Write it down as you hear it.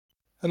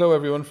Hello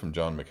everyone from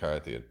John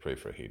McCarthy at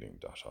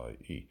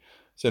prayforhealing.ie.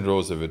 St.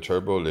 Rosa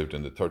Viterbo lived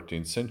in the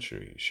 13th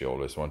century. She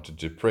always wanted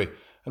to pray,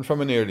 and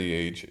from an early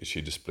age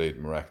she displayed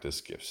miraculous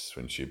gifts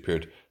when she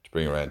appeared to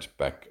bring her aunt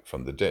back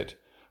from the dead.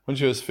 When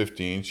she was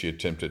 15, she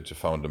attempted to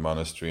found a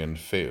monastery and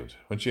failed.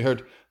 When she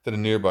heard that a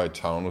nearby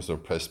town was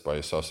oppressed by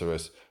a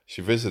sorceress,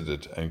 she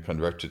visited and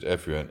converted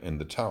everyone in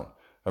the town.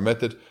 Her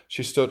method: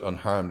 she stood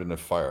unharmed in a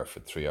fire for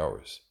 3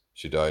 hours.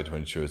 She died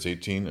when she was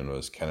 18 and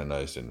was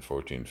canonized in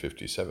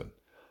 1457.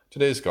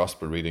 Today's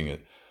Gospel reading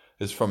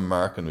is from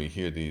Mark, and we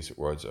hear these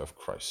words of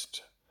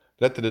Christ.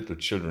 Let the little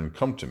children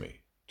come to me.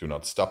 Do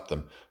not stop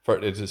them, for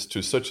it is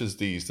to such as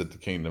these that the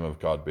kingdom of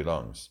God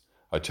belongs.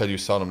 I tell you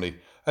solemnly,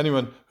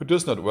 anyone who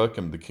does not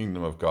welcome the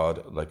kingdom of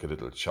God like a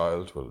little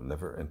child will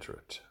never enter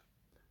it.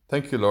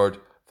 Thank you, Lord,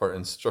 for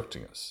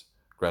instructing us.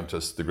 Grant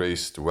us the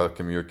grace to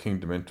welcome your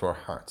kingdom into our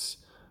hearts.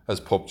 As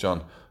Pope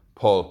John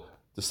Paul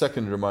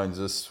II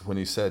reminds us when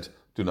he said,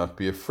 do not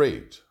be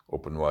afraid.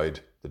 Open wide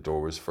the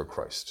doors for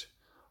Christ.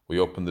 We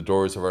open the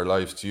doors of our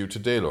lives to you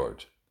today,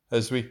 Lord,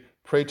 as we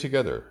pray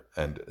together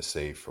and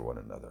say for one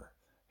another.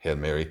 Hail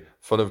Mary,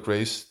 full of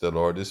grace, the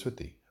Lord is with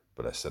thee.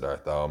 Blessed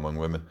art thou among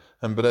women,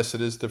 and blessed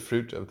is the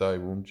fruit of thy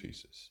womb,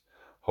 Jesus.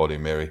 Holy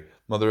Mary,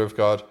 Mother of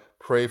God,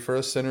 pray for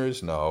us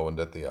sinners now and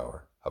at the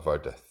hour of our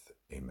death.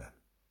 Amen.